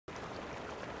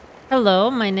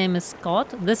Hello, my name is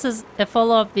Scott. This is a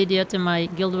follow-up video to my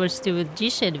Guild Wars 2 with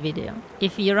GShade video.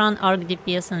 If you run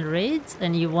ArcDps and raids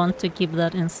and you want to keep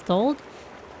that installed,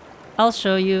 I'll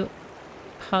show you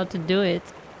how to do it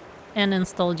and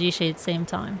install GShade same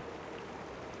time.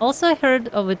 Also, I heard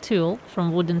of a tool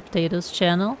from Wooden Potatoes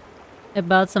channel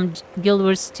about some Guild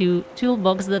Wars 2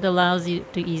 toolbox that allows you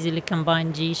to easily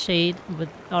combine GShade with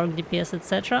ArcDps,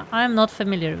 etc. I am not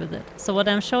familiar with it. So what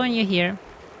I'm showing you here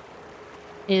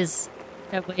is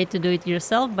a way to do it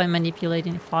yourself by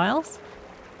manipulating files,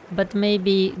 but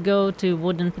maybe go to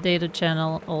Wooden Potato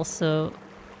channel also,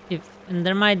 and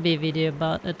there might be a video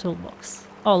about a toolbox.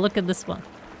 Oh, look at this one.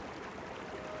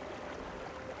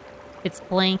 It's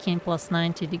blanking plus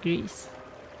 90 degrees.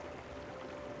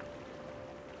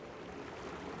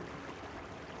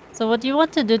 So what you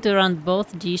want to do to run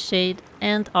both GShade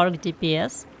and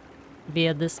ArcDps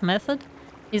via this method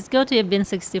is go to your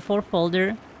bin64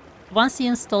 folder. Once you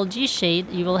install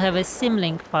GShade, you will have a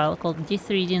symlink file called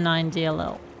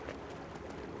d3d9dll.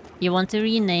 You want to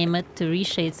rename it to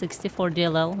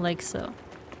reshade64dll, like so.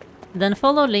 Then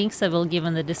follow links I will give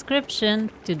in the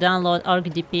description to download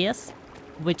ArcDps,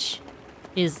 which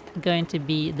is going to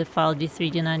be the file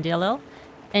d3d9dll,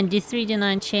 and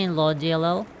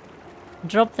d3d9chainlaw.dll.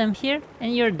 Drop them here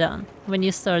and you're done. When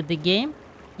you start the game,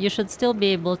 you should still be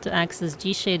able to access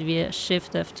GShade via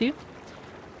Shift F2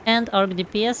 and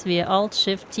ArcDps via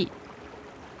Alt-Shift-T.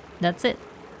 That's it.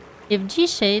 If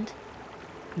GShade...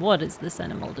 What is this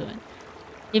animal doing?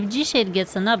 If GShade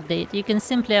gets an update, you can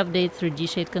simply update through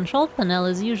GShade control panel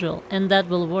as usual, and that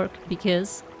will work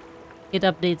because it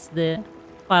updates the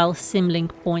file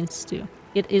symlink points to.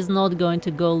 It is not going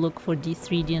to go look for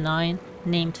d3d9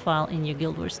 named file in your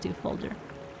Guild Wars 2 folder.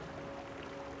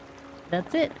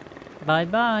 That's it. Bye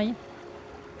bye.